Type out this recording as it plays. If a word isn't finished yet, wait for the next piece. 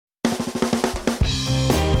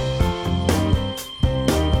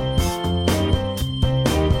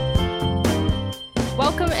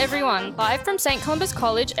everyone, live from St Columba's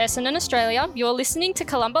College, Essendon, Australia, you're listening to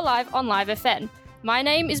Columba Live on Live FM. My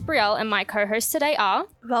name is Brielle and my co-hosts today are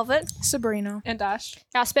Velvet, Sabrina, and Ash.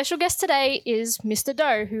 Our special guest today is Mr.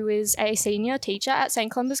 Doe, who is a senior teacher at St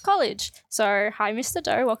Columba's College. So, hi Mr.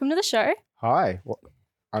 Doe, welcome to the show. Hi,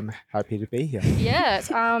 I'm happy to be here.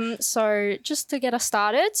 Yes, so just to get us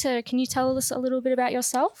started, can you tell us a little bit about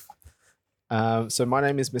yourself? So my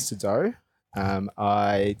name is Mr. Doe.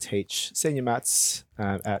 I teach senior maths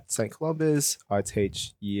at St Columba's. I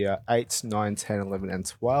teach year 8, 9, 10, 11 and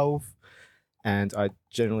 12. And I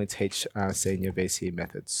generally teach senior VCE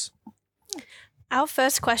methods. Our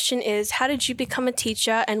first question is, how did you become a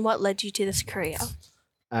teacher and what led you to this career?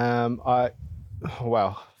 First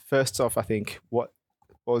off, I think, what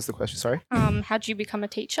was the question, sorry? How did you become a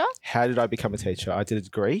teacher? How did I become a teacher? I did a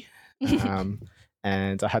degree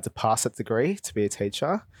and I had to pass that degree to be a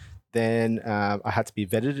teacher. Then I had to be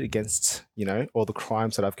vetted against, all the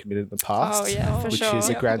crimes that I've committed in the past. Oh, yeah, for which sure. is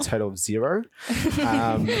a grand total of 0.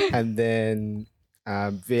 And then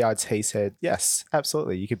VIT said, yes,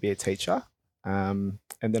 absolutely, you could be a teacher. And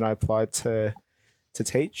then I applied to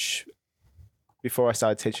teach. Before I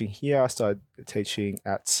started teaching here, I started teaching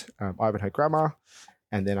at Ivanhoe Grammar.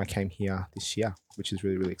 And then I came here this year, which is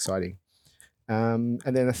really, really exciting. And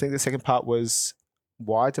then I think the second part was,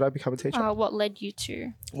 why did I become a teacher? What led you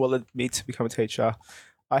to? What led me to become a teacher?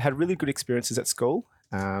 I had really good experiences at school,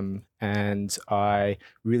 and I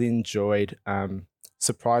really enjoyed,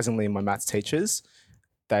 surprisingly, my maths teachers.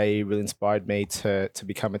 They really inspired me to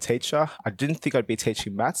become a teacher. I didn't think I'd be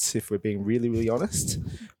teaching maths, if we're being really, really honest,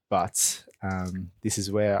 but this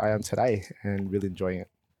is where I am today and really enjoying it.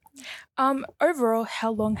 Overall, how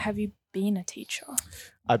long have you been a teacher?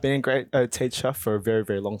 I've been a great teacher for a very,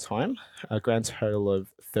 very long time, a grand total of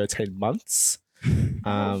 13 months,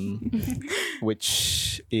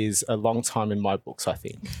 which is a long time in my books, I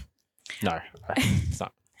think. No, it's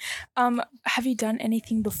not. Have you done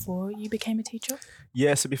anything before you became a teacher?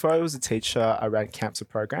 Yeah, so before I was a teacher, I ran camps and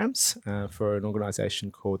programs for an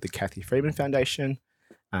organisation called the Kathy Freeman Foundation.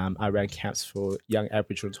 I ran camps for young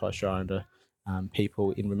Aboriginal and Torres Strait Islander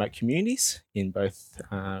people in remote communities in both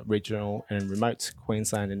regional and remote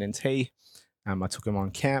Queensland and NT. I took them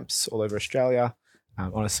on camps all over Australia.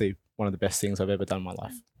 Honestly, one of the best things I've ever done in my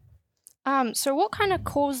life. So what kind of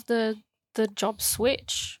caused the job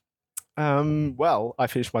switch? Well, I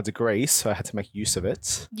finished my degree, so I had to make use of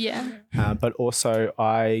it. Yeah. But also,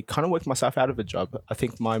 I kind of worked myself out of a job. I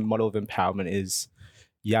think my model of empowerment is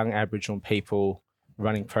young Aboriginal people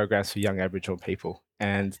running programs for young Aboriginal people.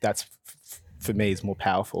 And that's, for me, is more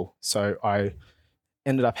powerful. So I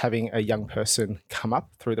ended up having a young person come up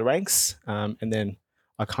through the ranks, and then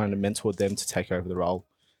I kind of mentored them to take over the role,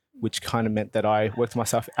 which kind of meant that I worked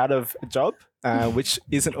myself out of a job, which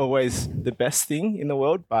isn't always the best thing in the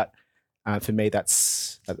world, but for me, that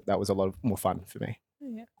was a lot more fun for me.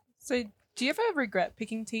 Yeah. So do you ever regret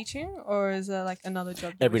picking teaching, or is there like another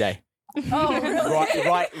job? Every day. Oh, really?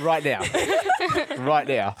 right now. Right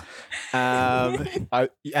now.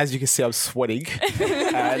 As you can see, I'm sweating,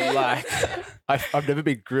 and I've never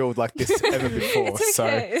been grilled like this ever before. It's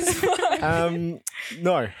okay. So,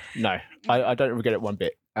 no, I don't regret it one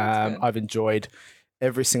bit. I've enjoyed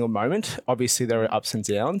every single moment. Obviously, there are ups and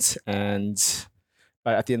downs, but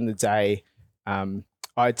at the end of the day, I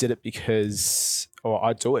do it because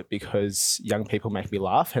young people make me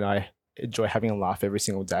laugh, and I enjoy having a laugh every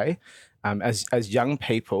single day. As young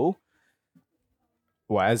people,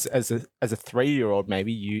 well, as a 3-year-old,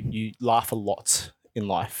 maybe you laugh a lot in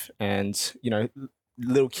life, and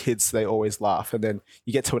little kids, they always laugh, and then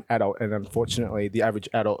you get to an adult, and unfortunately, the average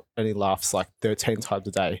adult only laughs like 13 times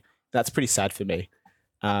a day. That's pretty sad for me,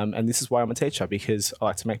 and this is why I'm a teacher, because I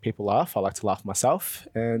like to make people laugh. I like to laugh myself,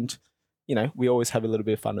 and we always have a little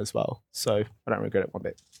bit of fun as well. So I don't regret it one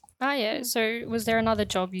bit. Oh, yeah. So was there another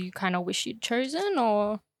job you kind of wish you'd chosen,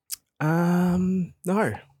 or? No.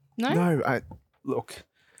 No? Look,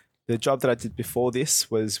 the job that I did before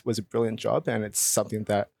this was a brilliant job, and it's something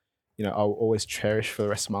that, I'll always cherish for the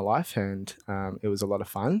rest of my life, and it was a lot of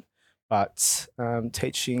fun. But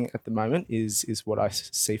teaching at the moment is what I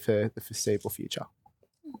see for the foreseeable future.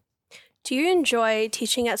 Do you enjoy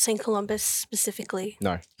teaching at St. Columba's specifically?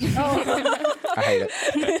 No. Oh. I hate it.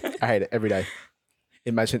 I hate it every day.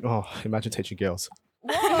 Imagine teaching girls.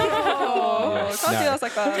 Whoa! Yeah. Can't do us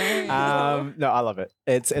like that. No, I love it.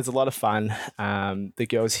 It's a lot of fun. The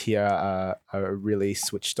girls here are really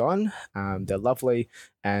switched on. They're lovely,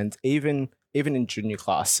 and even in junior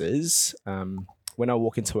classes, when I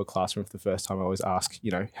walk into a classroom for the first time, I always ask,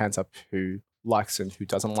 hands up who likes and who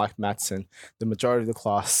doesn't like maths, and the majority of the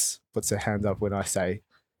class puts their hand up when I say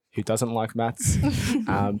who doesn't like maths.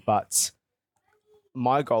 But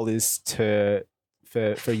my goal is for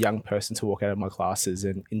a young person to walk out of my classes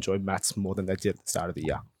and enjoy maths more than they did at the start of the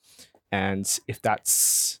year. And if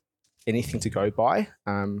that's anything to go by,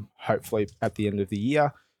 hopefully at the end of the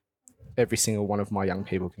year, every single one of my young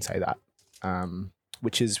people can say that,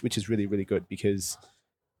 which is really, really good, because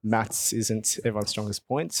maths isn't everyone's strongest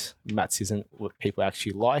point. Maths isn't what people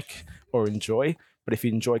actually like or enjoy. But if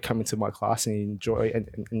you enjoy coming to my class and you enjoy and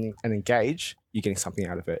engage, you're getting something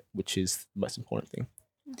out of it, which is the most important thing.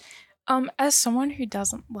 As someone who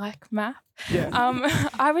doesn't like math, Yeah.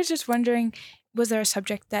 I was just wondering, was there a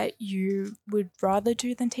subject that you would rather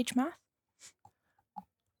do than teach math?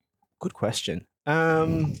 Good question.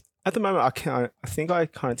 At the moment, I think I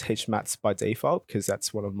kind of teach maths by default because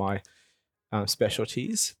that's one of my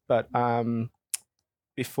specialties. But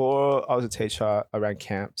before I was a teacher, I ran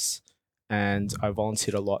camps and I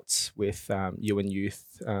volunteered a lot with UN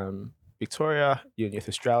Youth Victoria, UN Youth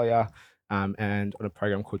Australia, and on a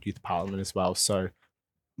program called Youth Parliament as well. So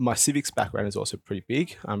my civics background is also pretty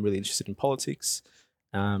big. I'm really interested in politics,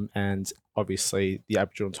 and obviously the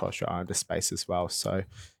Aboriginal and Torres Strait Islander space as well. So,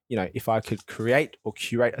 if I could create or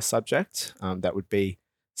curate a subject, that would be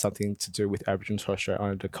something to do with Aboriginal and Torres Strait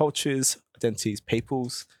Islander cultures, identities,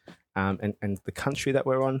 peoples, and the country that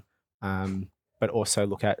we're on, but also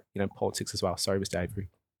look at politics as well. Sorry, Mr. Avery.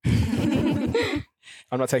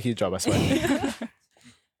 I'm not taking your job, I swear.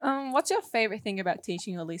 What's your favorite thing about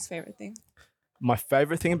teaching or least favorite thing? My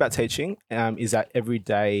favorite thing about teaching is that every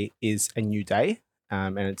day is a new day,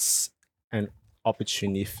 and it's an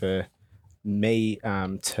opportunity for me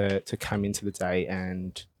to come into the day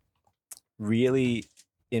and really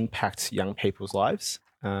impact young people's lives.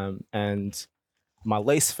 And my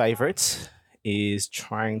least favorite is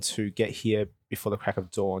trying to get here before the crack of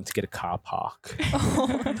dawn to get a car park.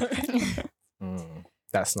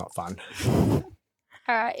 That's not fun.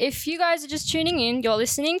 All right, if you guys are just tuning in, you're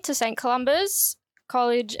listening to St. Columba's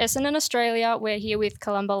College Essendon, Australia. We're here with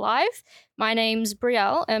Columba Live. My name's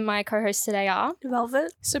Brielle and my co-hosts today are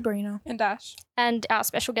Velvet. Sabrina. And Dash. And our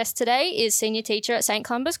special guest today is senior teacher at St.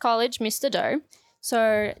 Columba's College, Mr. Doe.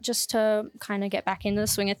 So just to kind of get back into the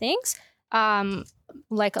swing of things,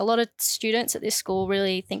 like a lot of students at this school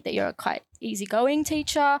really think that you're a quite easygoing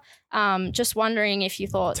teacher. Just wondering if you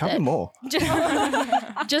thought Tell me more.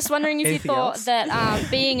 Just wondering if you Anything thought else? that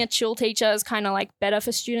being a chill teacher is kind of like better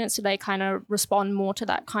for students, so they kind of respond more to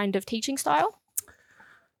that kind of teaching style?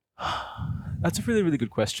 That's a really, really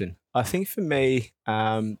good question. I think for me,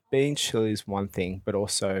 being chill is one thing, but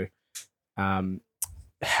also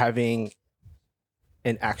having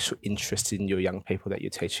an actual interest in your young people that you're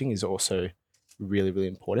teaching is also really, really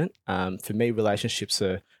important. For me, relationships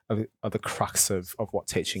are the crux of what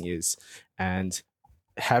teaching is. And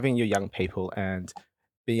having your young people and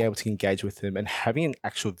being able to engage with them and having an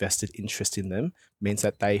actual vested interest in them means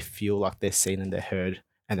that they feel like they're seen and they're heard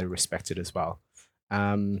and they're respected as well.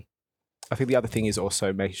 I think the other thing is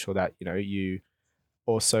also making sure that, you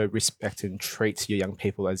also respect and treat your young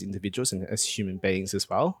people as individuals and as human beings as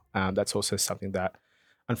well. That's also something that,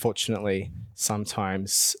 unfortunately,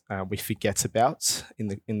 sometimes we forget about in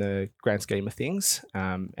the grand scheme of things.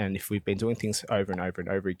 And if we've been doing things over and over and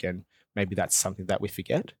over again, maybe that's something that we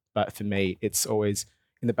forget. But for me, it's always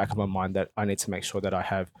in the back of my mind that I need to make sure that I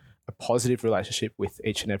have a positive relationship with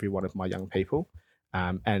each and every one of my young people.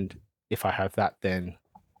 And if I have that, then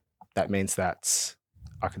that means that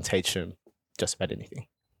I can teach them just about anything.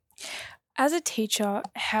 As a teacher,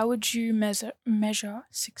 how would you measure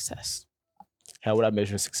success? How would I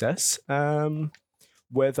measure success?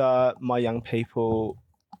 Whether my young people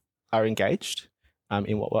are engaged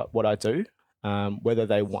in what I do, whether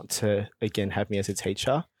they want to, again, have me as a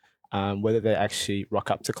teacher, whether they actually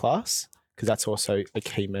rock up to class, because that's also a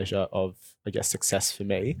key measure of, I guess, success for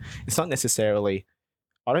me. It's not necessarily,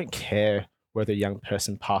 I don't care whether a young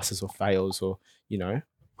person passes or fails or,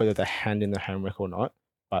 whether they hand in their homework or not.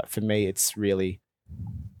 But for me, it's really,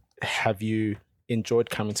 have you enjoyed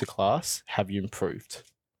coming to class? Have you improved?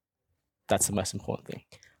 That's the most important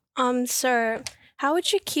thing. So how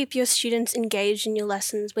would you keep your students engaged in your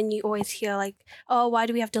lessons when you always hear like, oh, why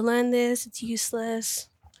do we have to learn this? It's useless.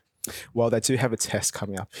 Well, they do have a test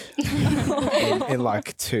coming up in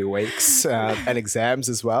like 2 weeks and exams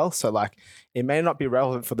as well. So like it may not be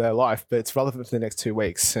relevant for their life, but it's relevant for the next 2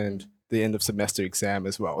 weeks and the end of semester exam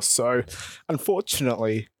as well. So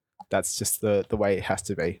unfortunately, that's just the way it has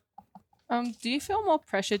to be. Do you feel more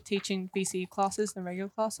pressured teaching VC classes than regular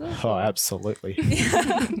classes? Oh, absolutely.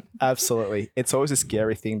 Absolutely. It's always a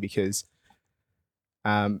scary thing because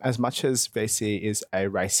as much as VC is a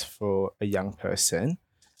race for a young person,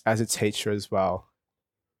 as a teacher as well,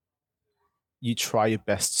 you try your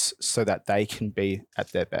best so that they can be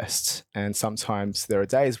at their best. And sometimes there are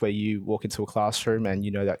days where you walk into a classroom and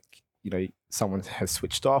you know that someone has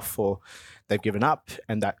switched off or they've given up,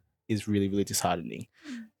 and that is really, really disheartening.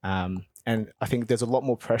 And I think there's a lot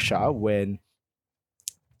more pressure when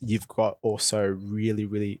you've got also really,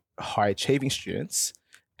 really high achieving students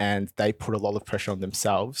and they put a lot of pressure on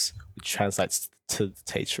themselves, which translates to the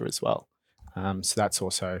teacher as well. So that's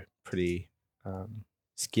also pretty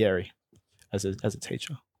scary as a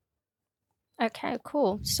teacher. Okay,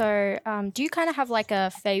 cool. So, do you kind of have like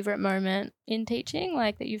a favorite moment in teaching,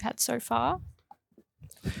 like that you've had so far?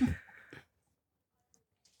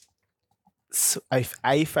 So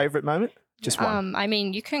a favorite moment? Just one. I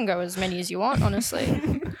mean, you can go as many as you want,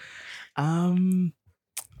 honestly.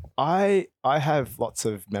 I have lots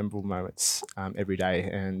of memorable moments every day,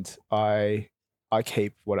 and I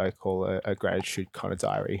keep what I call a gratitude kind of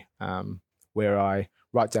diary, where I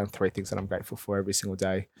write down 3 things that I'm grateful for every single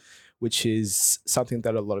day, which is something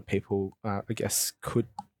that a lot of people, I guess, could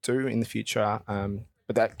do in the future,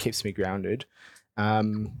 but that keeps me grounded.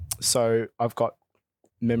 So I've got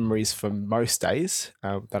memories from most days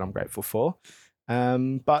that I'm grateful for.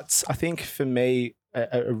 But I think for me,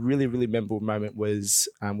 a really, really memorable moment was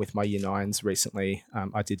with my year 9s recently.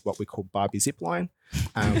 I did what we call Barbie zipline,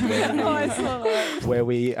 where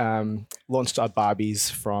we launched our Barbies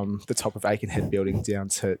from the top of Aikenhead building down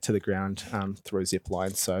to the ground through a zip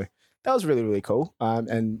line. So that was really, really cool.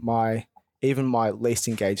 And even my least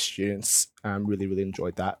engaged students really, really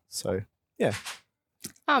enjoyed that. So yeah.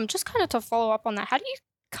 Just kind of to follow up on that, how do you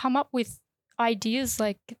come up with ideas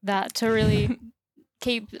like that to really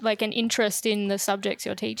keep like an interest in the subjects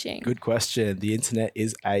you're teaching? Good question. The internet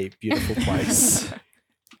is a beautiful place.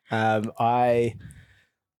 I'm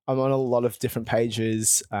on a lot of different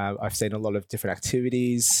pages. I've seen a lot of different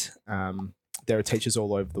activities. There are teachers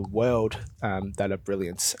all over the world that are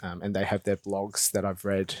brilliant, and they have their blogs that I've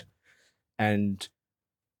read. And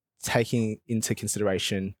taking into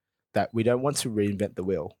consideration that we don't want to reinvent the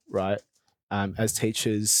wheel, right? As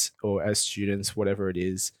teachers or as students, whatever it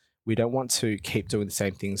is, we don't want to keep doing the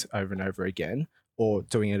same things over and over again or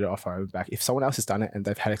doing it off our own back. If someone else has done it and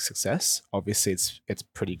they've had success, obviously it's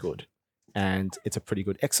pretty good. And it's a pretty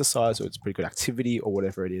good exercise or it's a pretty good activity or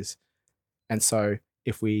whatever it is. And so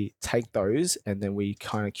if we take those and then we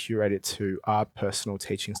kind of curate it to our personal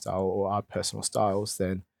teaching style or our personal styles,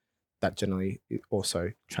 then that generally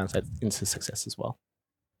also translates into success as well.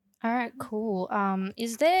 All right, cool.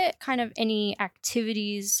 Is there kind of any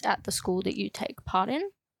activities at the school that you take part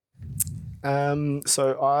in?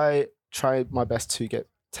 So I try my best to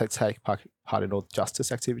take part in all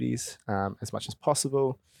justice activities as much as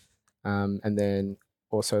possible. And then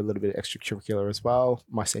also a little bit of extracurricular as well.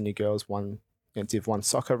 My senior girls Div 1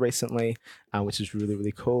 soccer recently, which is really,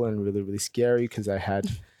 really cool and really, really scary because they had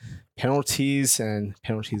penalties, and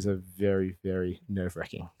penalties are very, very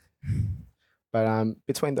nerve-wracking. But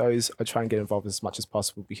between those, I try and get involved as much as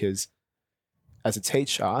possible because as a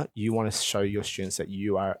teacher, you want to show your students that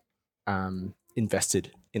you are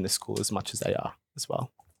invested in the school as much as they are as well.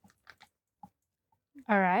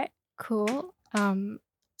 All right, cool.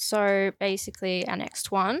 So basically our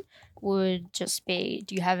next one would just be,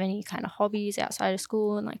 do you have any kind of hobbies outside of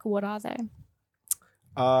school, and like what are they?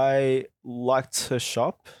 I like to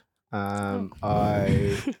shop.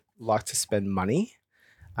 I like to spend money.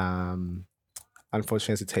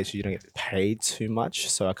 Unfortunately, as a teacher, you don't get paid too much,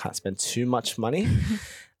 so I can't spend too much money.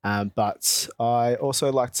 But I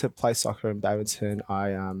also like to play soccer and badminton. I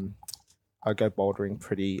go bouldering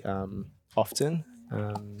pretty often.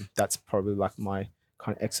 That's probably like my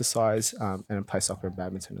kind of exercise, and I play soccer and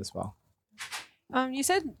badminton as well. You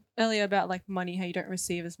said earlier about like money, how you don't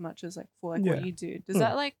receive as much as like for like what you do. Does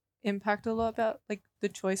that like impact a lot about like the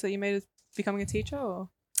choice that you made of becoming a teacher? Or?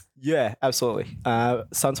 Yeah, absolutely.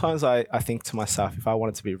 Sometimes I think to myself, if I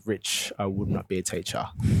wanted to be rich, I would not be a teacher.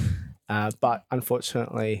 But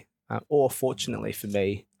unfortunately, or fortunately for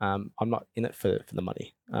me, I'm not in it for the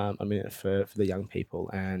money. I'm in it for the young people.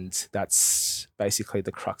 And that's basically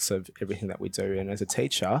the crux of everything that we do. And as a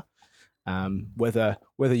teacher, whether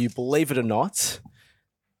you believe it or not,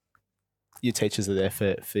 your teachers are there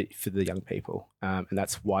for the young people. And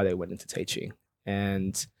that's why they went into teaching.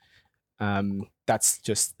 And that's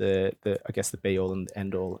just the I guess the be all and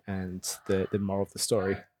end all and the moral of the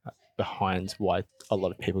story behind why a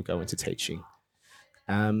lot of people go into teaching.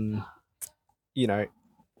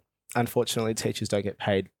 Unfortunately, teachers don't get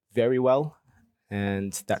paid very well,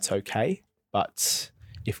 and that's okay. But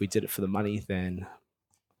if we did it for the money, then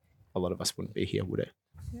a lot of us wouldn't be here, would it?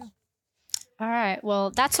 Yeah. All right.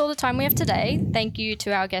 Well, that's all the time we have today. Thank you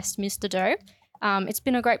to our guest, Mr. Doe. It's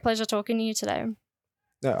been a great pleasure talking to you today.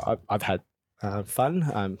 No, I've had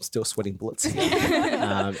fun. I'm still sweating bullets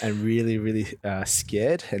and really, really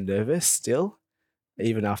scared and nervous still,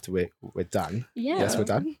 even after we're done. Yeah. Yes, we're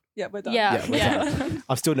done. Yeah, we're done. Yeah. we're done.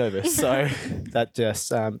 I'm still nervous. So that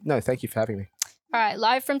just, no, thank you for having me. All right,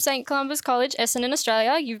 live from St. Columba's College, Essendon,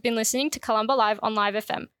 Australia, you've been listening to Columba Live on Live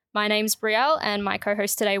FM. My name's Brielle and my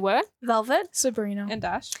co-hosts today were Velvet. Sabrina. And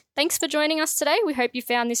Dash. Thanks for joining us today. We hope you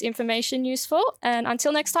found this information useful. And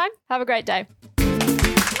until next time, have a great day.